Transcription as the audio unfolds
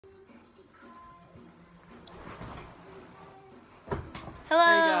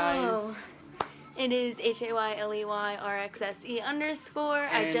Hello! Hey guys! It is HAYLEYRXSE_. And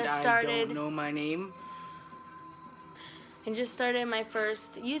I don't know my name. I just started my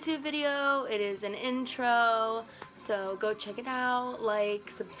first YouTube video. It is an intro, so go check it out, like,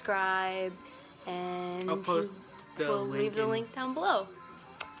 subscribe, and I'll post we'll leave the link down below.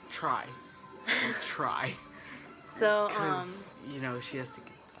 Try. Try. So, Because, you know, she has to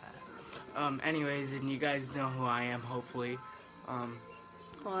get that. Anyways, and you guys know who I am, hopefully.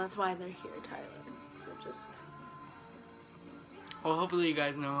 Well, that's why they're here, Tyler. So just... Well, hopefully you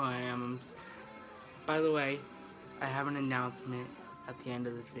guys know who I am. By the way, I have an announcement at the end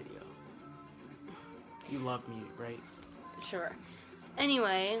of this video. You love me, right? Sure.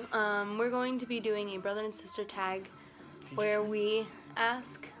 Anyway, we're going to be doing a brother and sister tag where we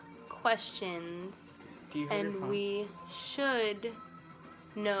ask questions and we should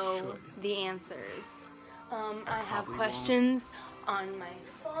know the answers. I have questions on my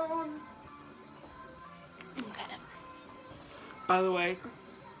phone. Okay. By the way,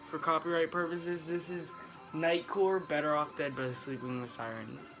 for copyright purposes, this is Nightcore, Better Off Dead by Sleeping with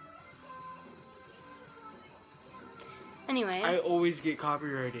Sirens. Anyway. I always get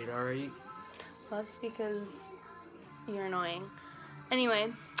copyrighted, alright? Well, that's because you're annoying.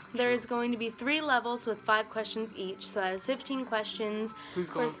 Anyway, there is going to be 3 levels with 5 questions each, so that is 15 questions. Who's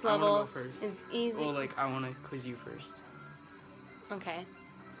going? First level I want to go first. is easy. Well, like, I want to quiz you first. Okay.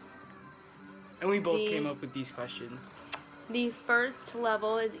 And we both came up with these questions. The first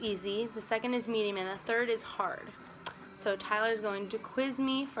level is easy, the second is medium, and the third is hard. So Tyler's going to quiz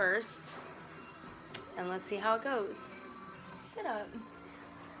me first, and let's see how it goes. Sit up.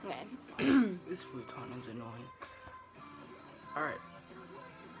 Okay. This futon is annoying. Alright.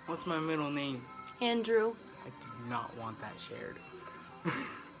 What's my middle name? Andrew. I do not want that shared.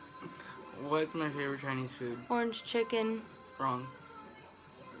 What's my favorite Chinese food? Orange chicken. Wrong.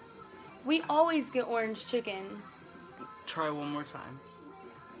 We always get orange chicken. Try one more time.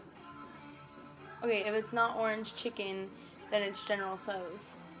 Okay, if it's not orange chicken, then it's General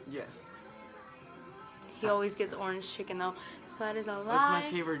Tso's. Yes. He always gets orange chicken though, so that is a lie. What's my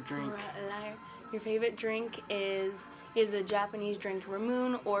favorite drink? Liar. Your favorite drink is either the Japanese drink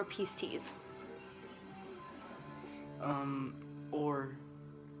Ramoon or Peace Teas. Or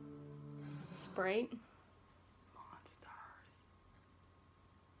Sprite.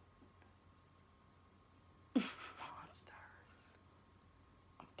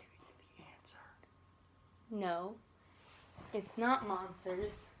 No, it's not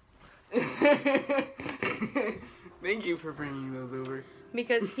Monsters. Thank you for bringing those over.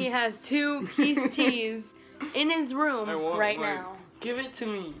 Because he has 2 Peace Teas in his room right now. Give it to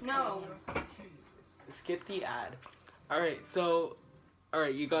me. No. Skip the ad. Alright, so,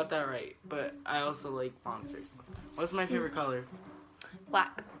 alright, you got that right. But I also like Monsters. What's my favorite color?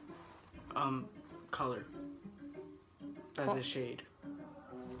 Black. Color. That's a shade.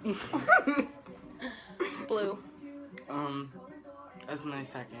 Blue. That's my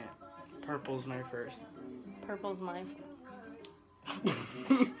second. Purple's my first. Purple's my...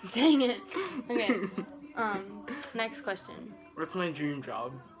 Dang it. Okay. Next question. What's my dream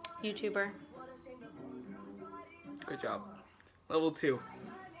job? YouTuber. Good job. Level 2.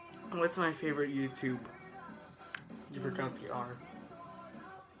 What's my favorite YouTube? You forgot the R.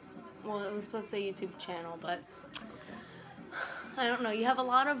 Well, it was supposed to say YouTube channel, but... I don't know. You have a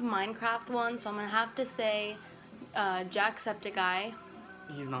lot of Minecraft ones, so I'm going to have to say Jacksepticeye.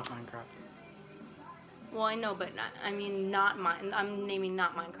 He's not Minecraft. Well, I know, but not, I mean not mine. I'm naming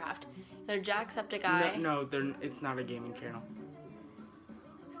not Minecraft. They're Jacksepticeye. No, it's not a gaming channel.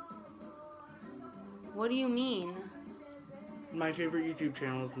 What do you mean? My favorite YouTube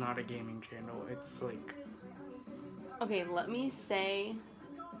channel is not a gaming channel. It's like... Okay, let me say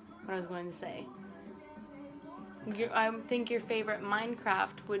what I was going to say. I think your favorite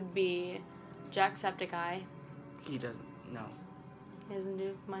Minecraft would be Jacksepticeye. He doesn't. No. He doesn't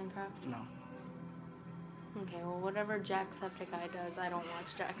do Minecraft? No. Okay, well, whatever Jacksepticeye does, I don't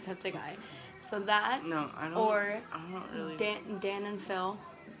watch Jacksepticeye. So that, no, I don't, or I'm not really... Dan and Phil.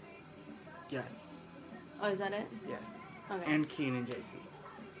 Yes. Oh, is that it? Yes. Okay. And Keen and JC.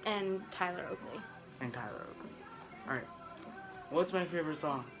 And Tyler Oakley. And Tyler Oakley. Alright. What's my favorite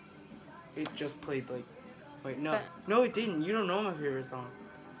song? It just played like... Wait, no. No, it didn't. You don't know my favorite song.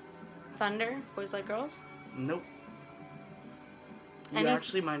 Thunder? Boys Like Girls? Nope. You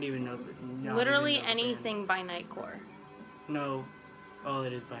actually might even know the... Literally anything by Nightcore. No. Oh,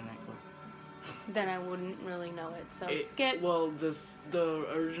 it is by Nightcore. Then I wouldn't really know it, so skip. Well, the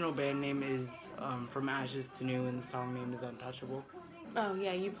original band name is From Ashes to New, and the song name is Untouchable. Oh,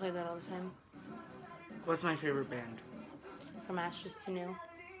 yeah, you play that all the time. What's my favorite band? From Ashes to New.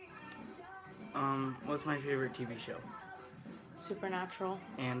 What's my favorite TV show? Supernatural.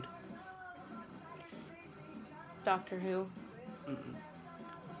 And? Doctor Who.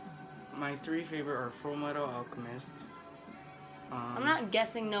 My 3 favorite are Full Metal Alchemist. I'm not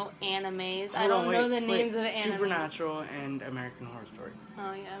guessing no animes. I don't know the names of animes. Supernatural and American Horror Story.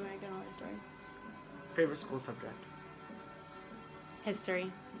 Oh yeah, American Horror Story. Favorite school subject?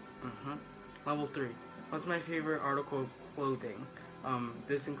 History. Level 3. What's my favorite article of clothing?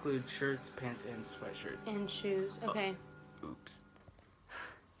 This includes shirts, pants, and sweatshirts. And shoes. Okay. Oh. Oops.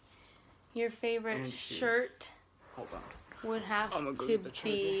 Your favorite shirt Hold on. Would have to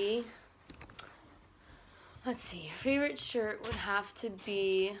be... Let's see. Your favorite shirt would have to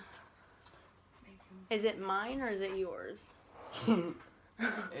be... Is it mine or is it yours?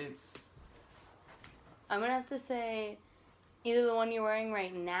 It's... I'm going to have to say either the one you're wearing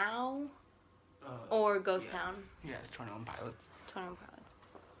right now or Ghost Town. Yeah, it's 21 Pilots. 21 Pilots.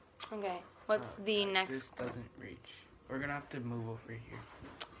 Okay. What's the next... This doesn't reach. We're going to have to move over here.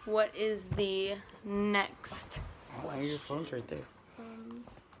 What is the next... Oh, your phone's right there.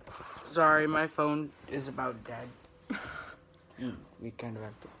 Sorry, my phone is about dead. We kind of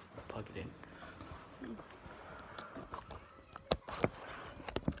have to plug it in.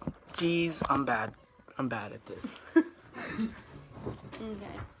 Jeez, I'm bad. I'm bad at this.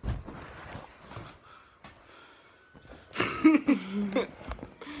 Okay.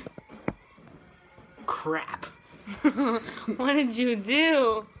 Crap. What did you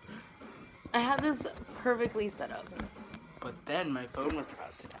do? I had this perfectly set up. But then my phone was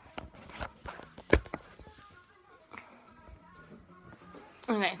about to die.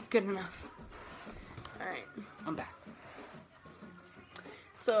 Okay, good enough. Alright. I'm back.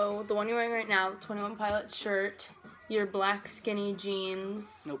 So, the one you're wearing right now, the 21 Pilot shirt, your black skinny jeans.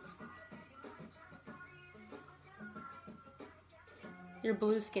 Nope. Your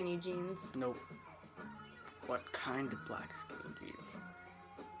blue skinny jeans. Nope. What kind of black skinny jeans?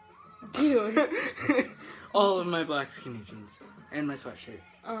 Dude. All of my black skinny jeans. And my sweatshirt.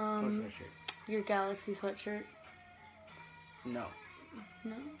 What sweatshirt? Your Galaxy sweatshirt. No.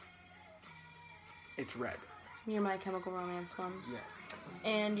 No? It's red. Your My Chemical Romance one. Yes.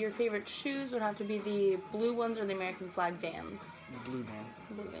 And your favorite shoes would have to be the blue ones or the American flag Vans. Blue Vans.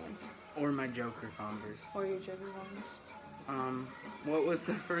 Blue Vans. Or my Joker Converse. Or your Joker Converse. What was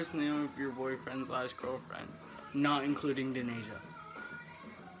the first name of your boyfriend/girlfriend? Not including Denasia.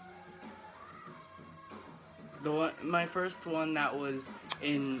 My first one that was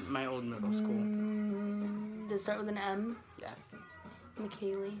in my old middle school. Does it start with an M? Yes.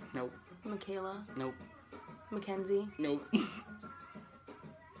 McKaylee. Nope. Michaela. Nope. Mackenzie. Nope. I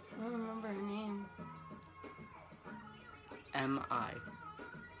don't remember her name. M.I.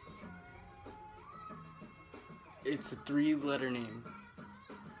 It's a 3-letter name.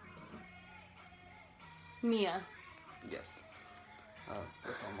 Mia. Yes. I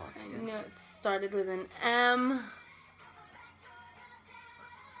knew it started with an M.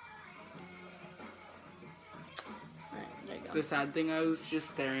 Alright, there you go. The sad thing, I was just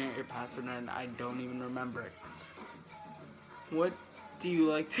staring at your password and I don't even remember it. What do you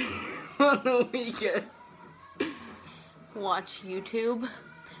like to do on the weekend? Watch YouTube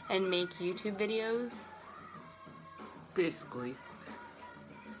and make YouTube videos. Basically.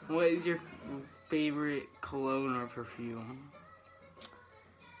 What is your favorite cologne or perfume?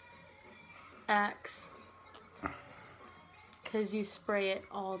 Axe. Because you spray it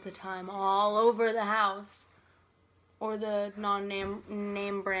all the time, all over the house. Or the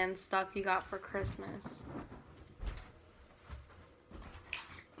non-name brand stuff you got for Christmas.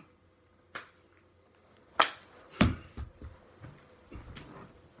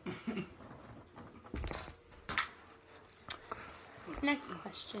 Next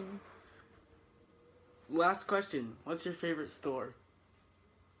question. Last question. What's your favorite store?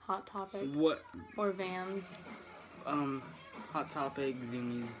 Hot Topic. What? Or Vans. Hot Topic,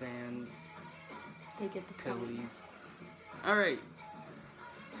 Zoomies, Vans, They get the Tilly's. Alright.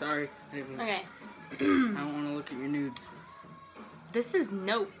 Sorry. I didn't mean Okay. I don't want to look at your nudes. This is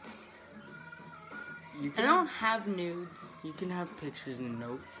notes. You I can don't have nudes. You can have pictures and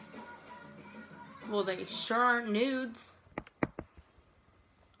notes. Well, they sure aren't nudes.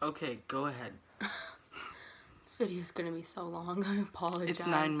 Okay, go ahead. This video is gonna be so long. I apologize. It's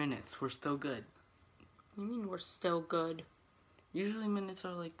 9 minutes. We're still good. What do you mean we're still good? Usually minutes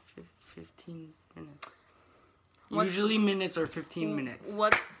are like 15 minutes. Usually minutes are 15 minutes.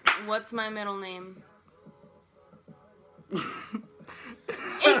 What's my middle name?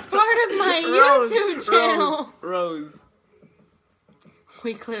 It's part of my YouTube channel. Rose.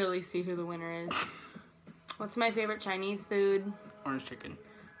 We clearly see who the winner is. What's my favorite Chinese food? Orange chicken.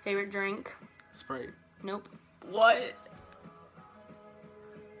 Favorite drink? Sprite. Nope. What?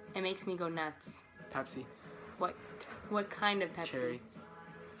 It makes me go nuts. Pepsi. What kind of Pepsi? Cherry.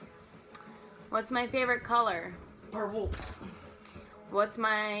 What's my favorite color? Purple. What's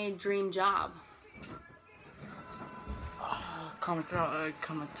my dream job? Comatologist.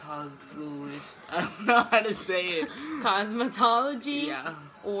 I don't know how to say it. Cosmetology? Yeah.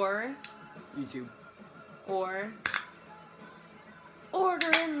 Or? YouTube. Or?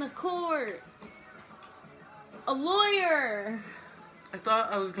 Order in the court. A lawyer. I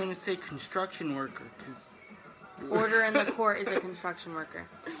thought I was going to say construction worker. Cause Order in the court is a construction worker.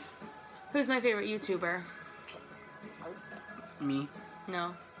 Who's my favorite YouTuber? Me.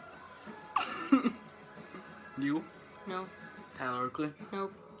 No. You? No. Tyler Oakley?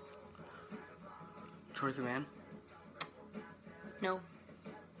 Nope. Troy Sivan? No.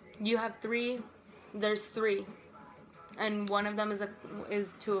 You have 3. There's 3. And one of them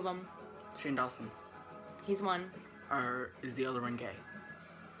is 2 of them. Shane Dawson. He's 1. Or is the other one gay?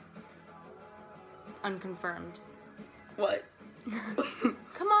 Unconfirmed. What?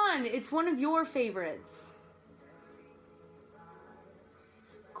 Come on, it's one of your favorites.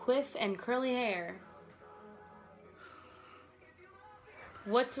 Quiff and curly hair.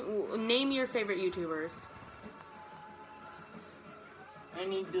 Name your favorite YouTubers. I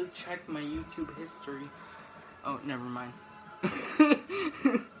need to check my YouTube history. Oh, never mind.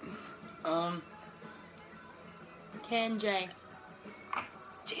 Ken J.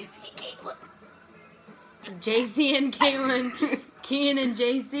 JC Caitlin. JC and Caitlin. Kian and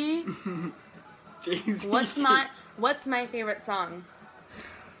JC. JC. What's my favorite song?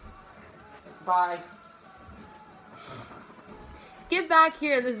 Bye. Get back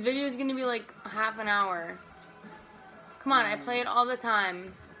here. This video is gonna be like half an hour. Come on, I play it all the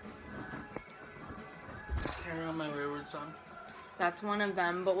time. Carry On My Wayward Son. That's one of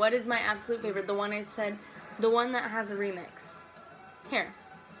them. But what is my absolute favorite? The one I said, the one that has a remix. Here.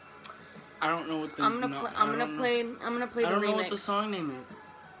 I don't know what the I'm gonna play the remix. I don't know what the song name is.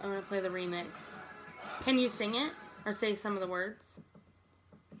 I'm gonna play the remix. Can you sing it or say some of the words?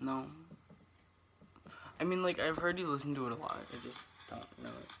 No. I mean, like, I've heard you listen to it a lot. I just don't know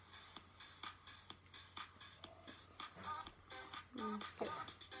it.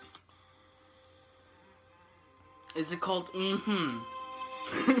 Is it called Mm-hmm?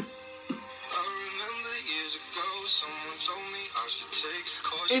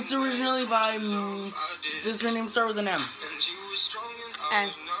 It's originally by, does her name start with an M?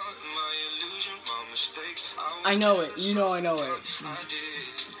 S. I know it. You know I know it.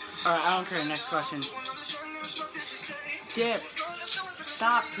 Alright, I don't care. Next question. Skip.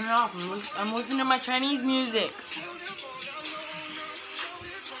 Stop. Turn it off. I'm listening to my Chinese music.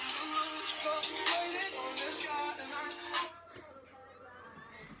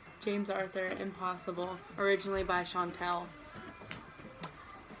 James Arthur, Impossible. Originally by Chantel.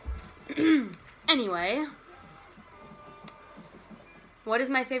 Anyway. What is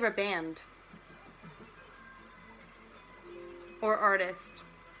my favorite band? Or artist?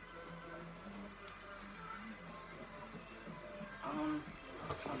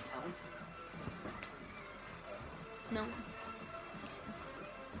 Chantel? No.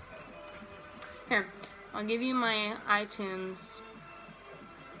 Here, I'll give you my iTunes.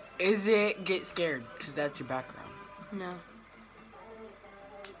 Is it Get Scared? Because that's your background. No.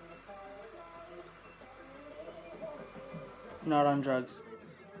 Not on Drugs.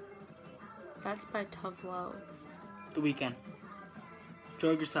 That's by Tough Love. The Weeknd.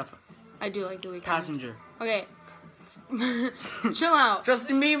 Joy Graceffa. I do like The Weeknd. Passenger. Okay. Chill out.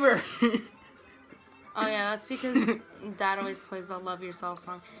 Justin Bieber. Oh yeah, that's because Dad always plays the Love Yourself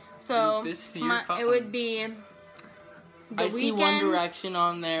song. So it would be The I Weeknd. see One Direction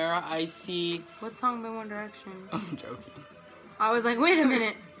on there. I see... What song by One Direction? I'm joking. I was like, wait a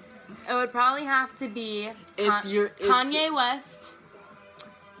minute. It would probably have to be Kanye West,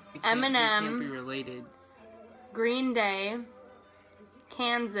 Eminem, It can't be related. Green Day,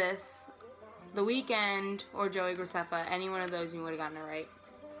 Kansas, The Weeknd, or Joey Graceffa. Any one of those you would have gotten it right.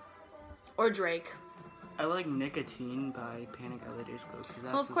 Or Drake. I like Nicotine by Panic at the Disco.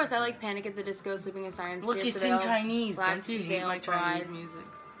 Well, of course, I like Panic at the Disco, Sleeping in Sirens. Look, it's in Chinese. Don't you hate my Chinese music?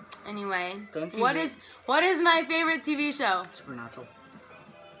 Anyway, what is my favorite TV show? Supernatural.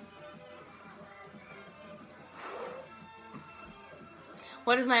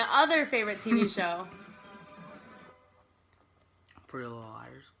 What is my other favorite TV show? Pretty Little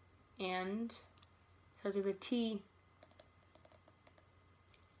Liars. And starts with a T.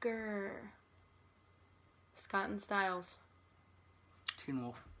 Grr. Scott and Styles. Teen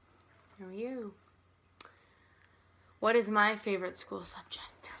Wolf. How are you? What is my favorite school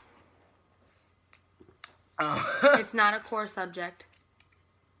subject? Oh. It's not a core subject.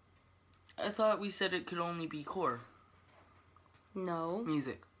 I thought we said it could only be core. No.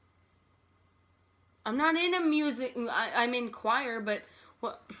 Music. I'm not in a music. I'm in choir, but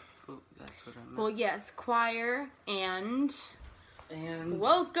what? Oh, that's what I meant. Well, yes, choir and And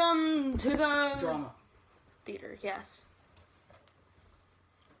welcome to the drama. Theater. Yes.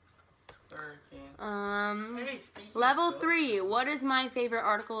 Hey, Level 3. What is my favorite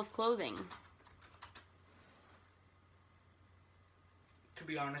article of clothing? To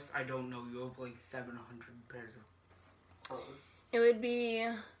be honest, I don't know. You have like 700 pairs of clothes. It would be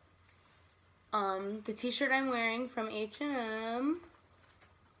the t-shirt I'm wearing from H&M.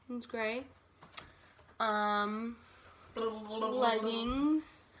 It's great.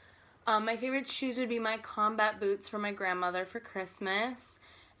 Leggings. My favorite shoes would be my combat boots for my grandmother for Christmas.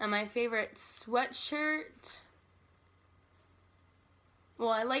 And my favorite sweatshirt, well,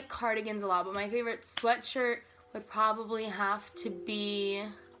 I like cardigans a lot, but my favorite sweatshirt would probably have to be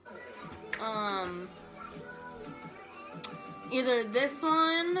either this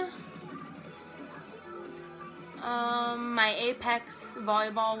one, my Apex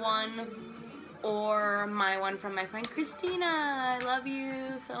volleyball one, or my one from my friend Christina. I love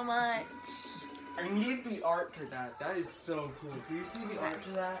you so much. I need the art to that. That is so cool. Do you see the art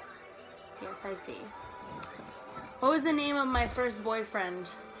to that? Yes, I see. What was the name of my first boyfriend?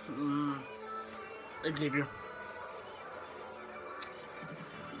 Xavier.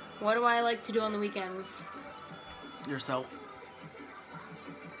 What do I like to do on the weekends? Yourself.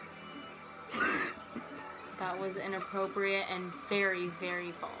 That was inappropriate and very,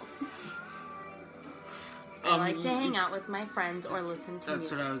 very false. I like to hang out with my friends or listen to music.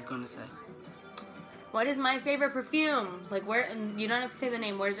 That's what I was going to say. What is my favorite perfume? Like, where, and you don't have to say the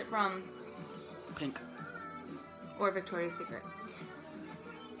name. Where's it from? Pink. Or Victoria's Secret.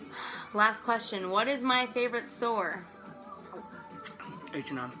 Last question. What is my favorite store?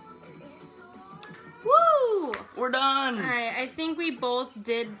 H&M. Woo! We're done! Alright, I think we both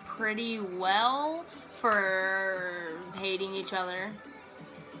did pretty well for hating each other.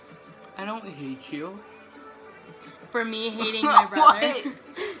 I don't hate you. For me hating my brother.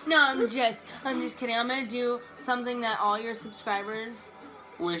 No, I'm just kidding. I'm gonna do something that all your subscribers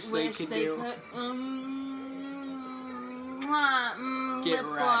wish they could do. Get lip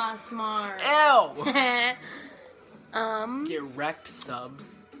gloss mark. Ew! Get wrecked,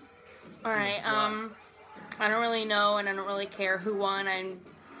 subs. Alright, I don't really know and I don't really care who won. I'm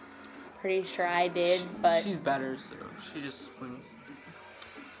pretty sure I did, but she's better, so she just wins.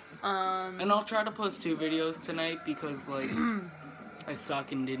 And I'll try to post 2 videos tonight because, like, I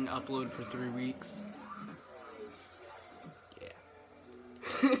suck and didn't upload for 3 weeks.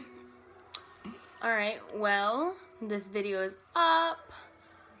 Yeah. Alright, well, this video is up.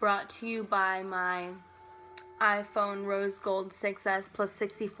 Brought to you by my iPhone Rose Gold 6S plus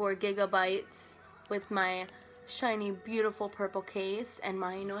 64 gigabytes with my shiny, beautiful purple case and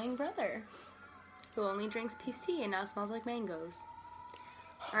my annoying brother who only drinks peach tea and now smells like mangoes.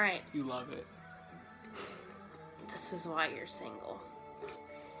 Alright. You love it. This is why you're single.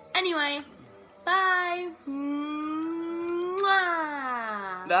 Anyway, bye. Mwah.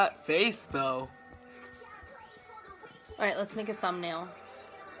 That face, though. Alright, let's make a thumbnail.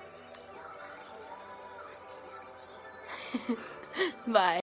 Bye.